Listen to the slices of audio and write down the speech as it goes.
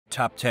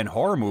Top 10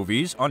 horror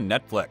movies on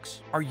Netflix.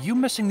 Are you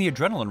missing the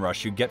adrenaline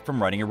rush you get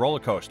from riding a roller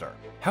coaster?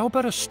 How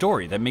about a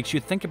story that makes you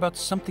think about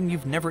something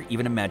you've never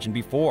even imagined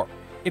before?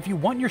 If you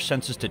want your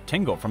senses to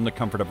tingle from the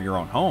comfort of your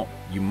own home,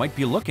 you might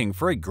be looking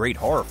for a great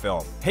horror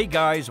film. Hey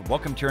guys,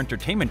 welcome to your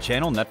entertainment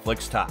channel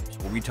Netflix Tops,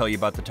 where we tell you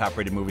about the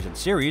top-rated movies and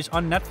series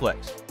on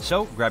Netflix.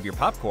 So grab your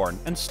popcorn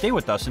and stay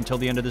with us until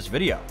the end of this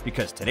video,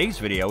 because today's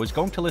video is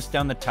going to list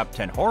down the top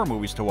 10 horror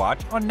movies to watch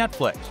on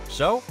Netflix.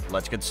 So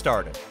let's get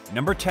started.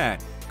 Number 10.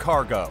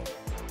 Cargo.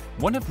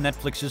 One of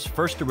Netflix's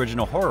first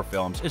original horror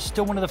films is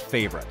still one of the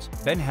favorites.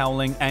 Ben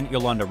Howling and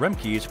Yolanda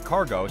Remke's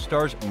Cargo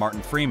stars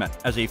Martin Freeman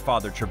as a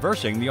father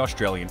traversing the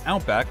Australian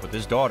outback with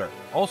his daughter.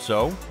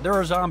 Also, there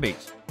are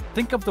zombies.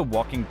 Think of The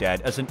Walking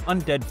Dead as an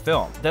undead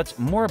film that's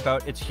more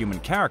about its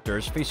human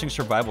characters facing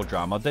survival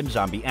drama than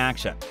zombie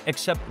action,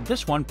 except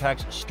this one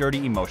packs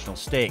sturdy emotional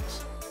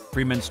stakes.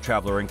 Freeman's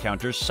traveler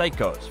encounters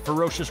psychos,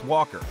 ferocious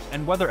walkers,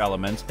 and weather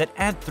elements that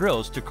add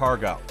thrills to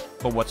Cargo.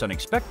 But what's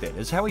unexpected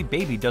is how a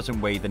baby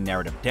doesn't weigh the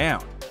narrative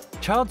down.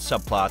 Child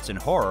subplots in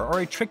horror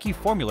are a tricky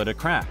formula to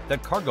crack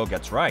that Cargo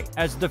gets right,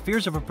 as the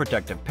fears of a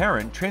protective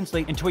parent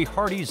translate into a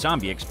hearty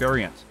zombie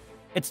experience.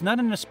 It's not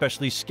an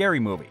especially scary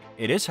movie.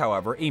 It is,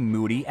 however, a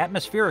moody,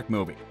 atmospheric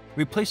movie,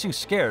 replacing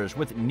scares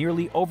with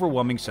nearly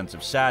overwhelming sense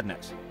of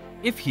sadness.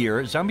 If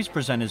here, zombies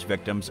present as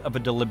victims of a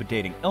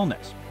debilitating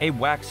illness, a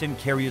waxen,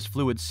 carious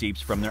fluid seeps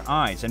from their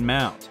eyes and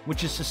mouths,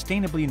 which is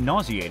sustainably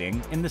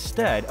nauseating in the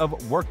stead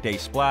of workday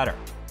splatter.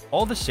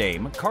 All the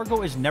same,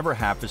 Cargo is never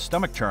half as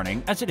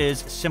stomach-churning as it is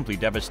simply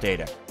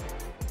devastating.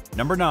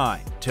 Number 9.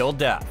 Till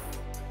Death.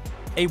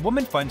 A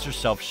woman finds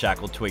herself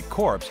shackled to a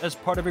corpse as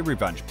part of a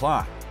revenge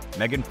plot.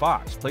 Megan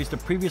Fox plays the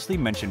previously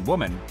mentioned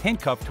woman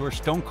handcuffed to her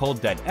stone-cold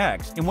dead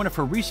ex in one of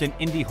her recent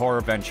indie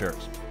horror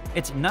ventures.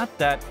 It's not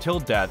that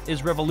Till Death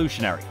is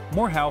revolutionary,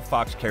 more how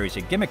Fox carries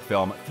a gimmick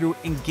film through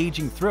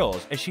engaging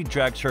thrills as she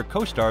drags her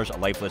co-star's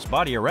lifeless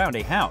body around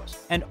a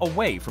house and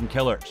away from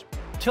killers.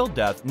 Till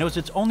Death knows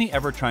it's only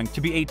ever trying to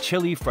be a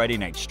chilly Friday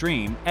night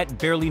stream at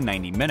barely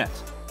 90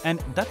 minutes, and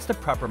that's the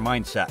proper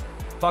mindset.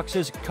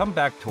 Fox's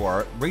comeback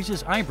tour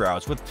raises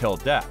eyebrows with Till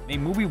Death, a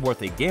movie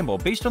worth a gamble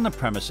based on the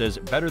premise's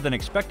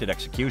better-than-expected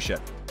execution.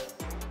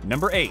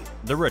 Number 8.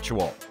 The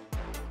Ritual.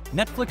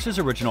 Netflix's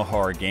original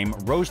horror game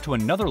rose to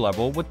another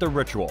level with The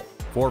Ritual.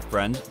 Four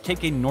friends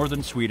take a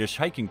northern Swedish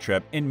hiking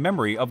trip in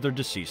memory of their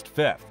deceased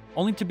fifth,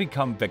 only to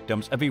become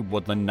victims of a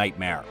woodland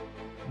nightmare.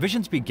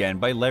 Visions begin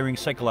by layering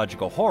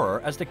psychological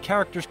horror as the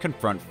characters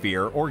confront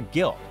fear or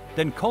guilt,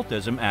 then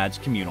cultism adds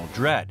communal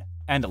dread.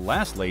 And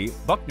lastly,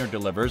 Buckner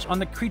delivers on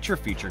the creature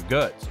feature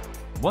goods.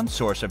 One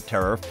source of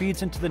terror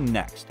feeds into the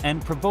next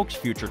and provokes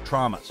future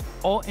traumas,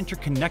 all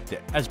interconnected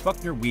as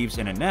Buckner weaves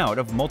in and out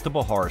of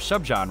multiple horror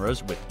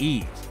subgenres with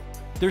ease.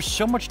 There's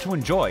so much to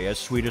enjoy as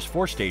Swedish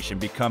Force Station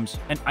becomes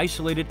an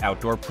isolated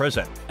outdoor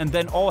prison, and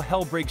then all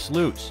hell breaks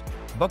loose.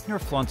 Buckner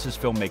flaunts his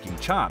filmmaking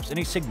chops in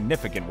a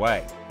significant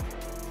way.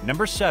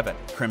 Number 7.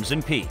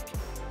 Crimson Peak.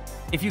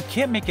 If you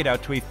can't make it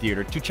out to a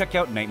theater to check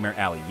out Nightmare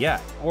Alley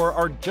yet, or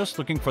are just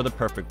looking for the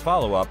perfect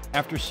follow-up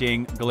after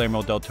seeing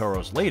Guillermo del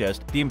Toro's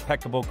latest, the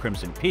impeccable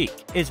Crimson Peak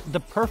is the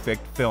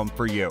perfect film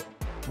for you.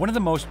 One of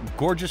the most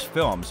gorgeous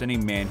films in a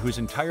man whose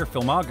entire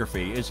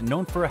filmography is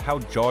known for how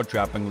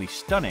jaw-droppingly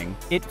stunning,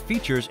 it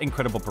features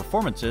incredible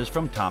performances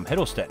from Tom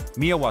Hiddleston,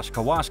 Mia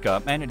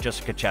Wasikowska, and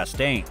Jessica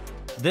Chastain.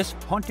 This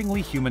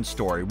hauntingly human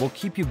story will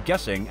keep you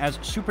guessing as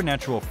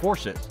supernatural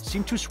forces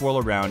seem to swirl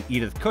around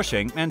Edith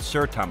Cushing and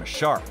Sir Thomas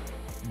Sharpe.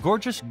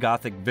 Gorgeous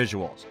gothic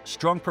visuals,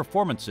 strong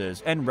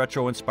performances, and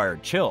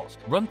retro-inspired chills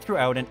run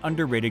throughout an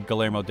underrated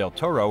Guillermo del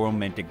Toro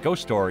romantic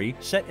ghost story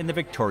set in the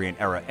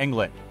Victorian-era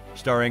England,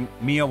 starring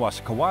Mia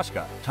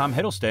Wasikowska, Tom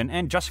Hiddleston,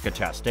 and Jessica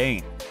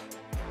Chastain.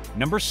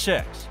 Number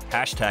 6.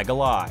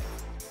 #Alive.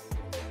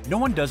 No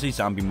one does a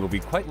zombie movie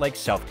quite like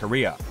South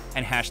Korea,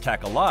 and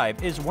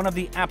 #Alive is one of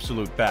the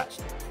absolute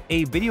best.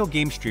 A video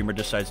game streamer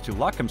decides to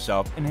lock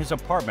himself in his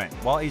apartment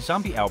while a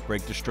zombie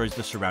outbreak destroys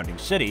the surrounding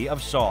city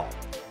of Seoul.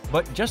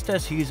 But just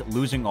as he's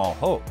losing all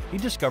hope, he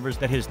discovers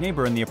that his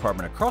neighbor in the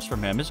apartment across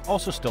from him is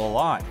also still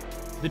alive.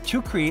 The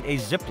two create a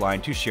zip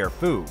line to share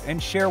food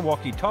and share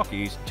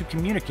walkie-talkies to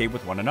communicate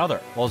with one another,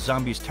 while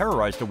zombies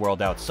terrorize the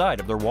world outside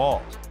of their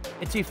walls.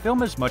 It's a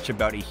film as much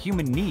about a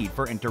human need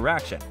for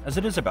interaction as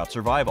it is about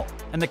survival,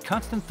 and the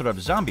constant threat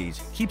of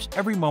zombies keeps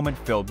every moment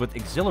filled with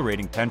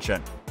exhilarating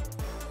tension.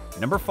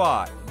 Number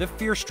 5. The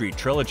Fear Street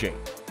Trilogy.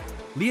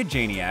 Leah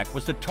Janiak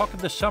was the talk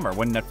of the summer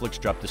when Netflix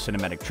dropped the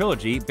cinematic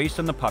trilogy based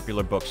on the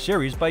popular book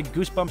series by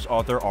Goosebumps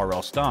author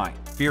R.L. Stine,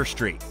 Fear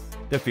Street.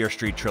 The Fear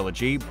Street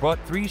trilogy brought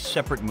 3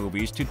 separate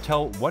movies to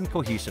tell one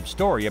cohesive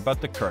story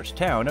about the cursed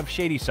town of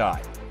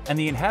Shadyside and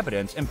the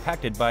inhabitants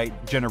impacted by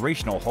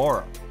generational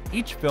horror.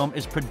 Each film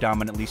is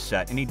predominantly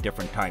set in a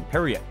different time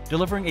period,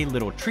 delivering a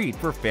little treat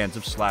for fans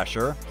of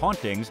slasher,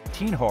 hauntings,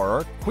 teen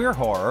horror, queer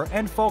horror,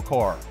 and folk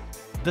horror.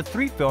 The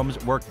 3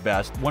 films work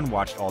best when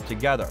watched all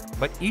together,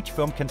 but each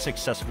film can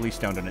successfully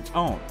stand on its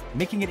own,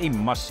 making it a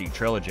must-see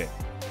trilogy.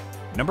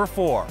 Number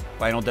 4.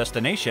 Final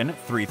Destination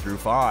 3 through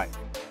 5.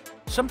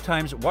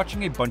 Sometimes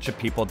watching a bunch of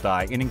people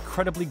die in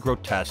incredibly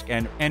grotesque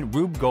and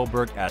Rube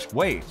Goldberg-esque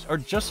ways are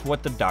just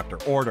what the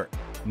doctor ordered.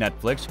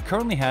 Netflix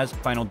currently has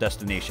Final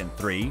Destination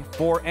 3,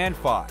 4, and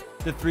 5,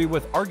 the three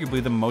with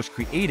arguably the most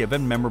creative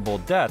and memorable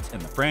deaths in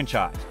the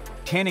franchise.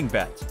 Tanning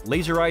beds,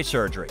 laser eye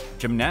surgery,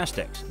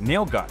 gymnastics,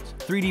 nail guns,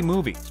 3D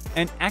movies,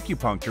 and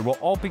acupuncture will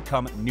all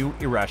become new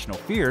irrational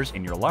fears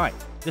in your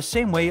life. The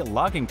same way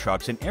logging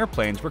trucks and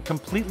airplanes were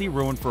completely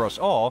ruined for us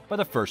all by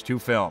the first two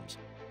films.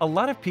 A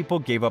lot of people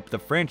gave up the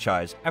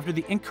franchise after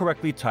the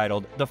incorrectly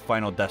titled The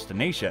Final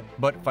Destination,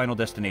 but Final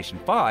Destination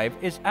 5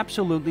 is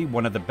absolutely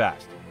one of the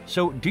best.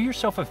 So do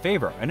yourself a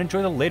favor and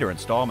enjoy the later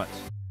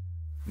installments.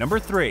 Number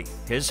 3.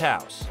 His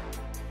House.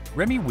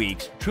 Remy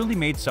Weeks truly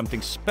made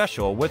something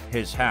special with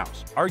His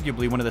House,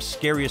 arguably one of the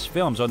scariest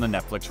films on the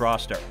Netflix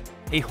roster.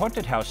 A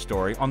haunted house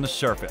story on the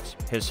surface,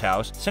 His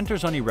House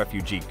centers on a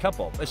refugee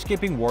couple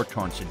escaping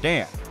war-torn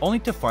Sudan, only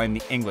to find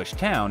the English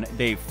town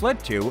they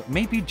fled to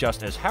may be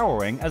just as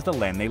harrowing as the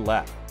land they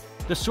left.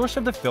 The source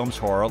of the film's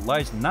horror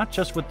lies not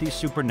just with these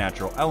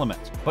supernatural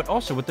elements, but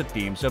also with the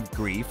themes of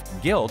grief,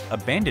 guilt,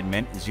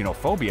 abandonment,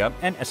 xenophobia,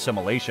 and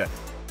assimilation.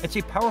 It's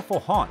a powerful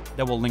haunt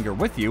that will linger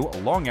with you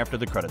long after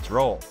the credits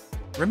roll.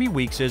 Remy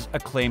Weeks'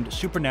 acclaimed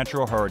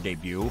supernatural horror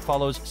debut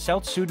follows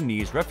South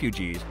Sudanese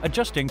refugees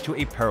adjusting to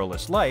a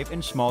perilous life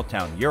in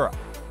small-town Europe,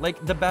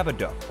 like The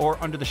Babadook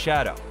or Under the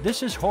Shadow.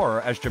 This is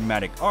horror as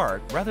dramatic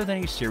art rather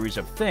than a series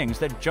of things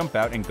that jump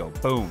out and go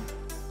boom.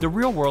 The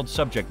real-world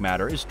subject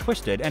matter is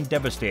twisted and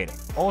devastating,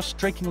 all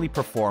strikingly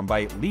performed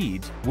by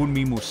leads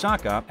Wunmi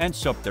Musaka and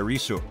Sop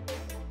Derisu.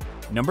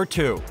 Number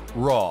 2.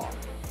 Raw.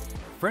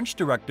 French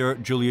director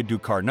Julia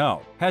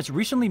Ducournau has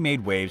recently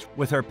made waves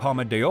with her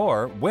Palme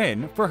d'Or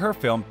win for her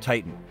film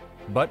Titane.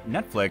 But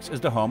Netflix is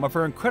the home of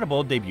her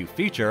incredible debut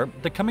feature,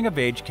 the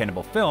coming-of-age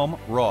cannibal film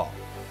Raw.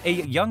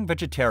 A young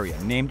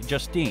vegetarian named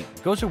Justine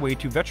goes away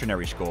to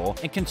veterinary school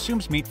and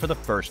consumes meat for the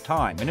first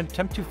time in an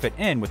attempt to fit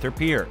in with her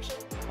peers.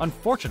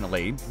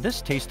 Unfortunately,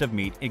 this taste of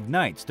meat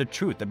ignites the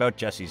truth about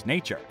Jessie's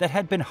nature that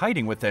had been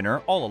hiding within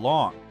her all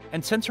along,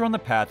 and sends her on the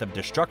path of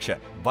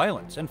destruction,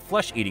 violence, and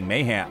flesh-eating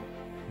mayhem.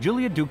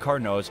 Julia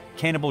Ducournau's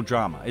cannibal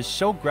drama is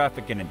so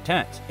graphic and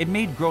intense, it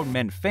made grown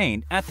men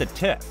faint at the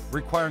tip,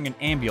 requiring an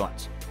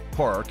ambulance.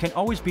 Horror can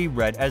always be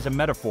read as a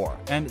metaphor,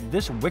 and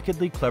this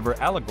wickedly clever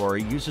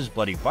allegory uses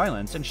bloody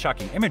violence and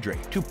shocking imagery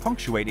to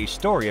punctuate a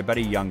story about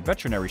a young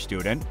veterinary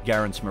student,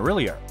 Garance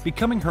Marillier,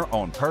 becoming her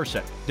own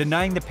person,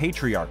 denying the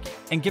patriarchy,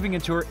 and giving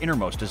into her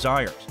innermost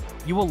desires.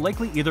 You will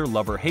likely either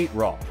love or hate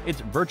Raw. It's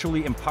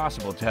virtually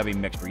impossible to have a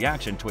mixed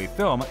reaction to a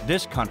film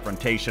this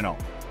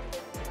confrontational.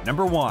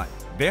 Number 1.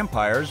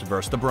 Vampires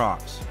vs. the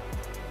Bronx.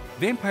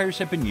 Vampires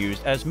have been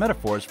used as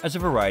metaphors as a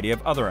variety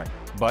of othering,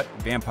 but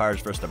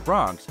Vampires vs. the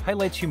Bronx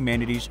highlights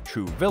humanity's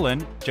true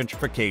villain,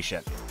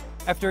 gentrification.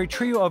 After a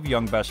trio of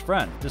young best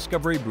friends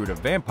discover a brood of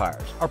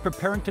vampires are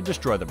preparing to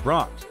destroy the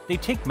Bronx, they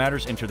take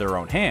matters into their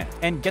own hands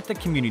and get the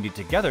community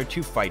together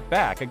to fight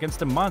back against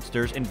the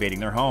monsters invading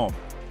their home.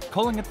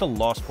 Calling it the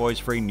Lost Boys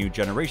for a new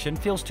generation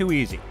feels too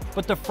easy,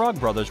 but the Frog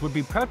Brothers would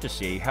be proud to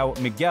see how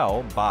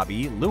Miguel,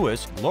 Bobby,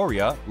 Louis,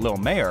 Gloria, Lil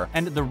Mayer,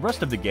 and the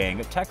rest of the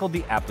gang tackled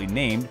the aptly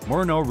named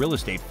Murnau real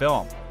estate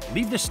film.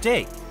 Leave the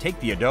steak, take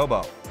the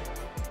adobo.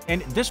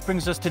 And this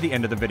brings us to the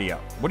end of the video.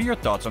 What are your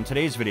thoughts on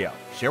today's video?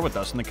 Share with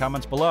us in the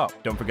comments below.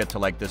 Don't forget to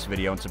like this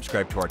video and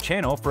subscribe to our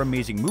channel for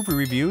amazing movie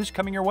reviews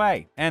coming your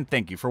way. And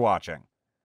thank you for watching.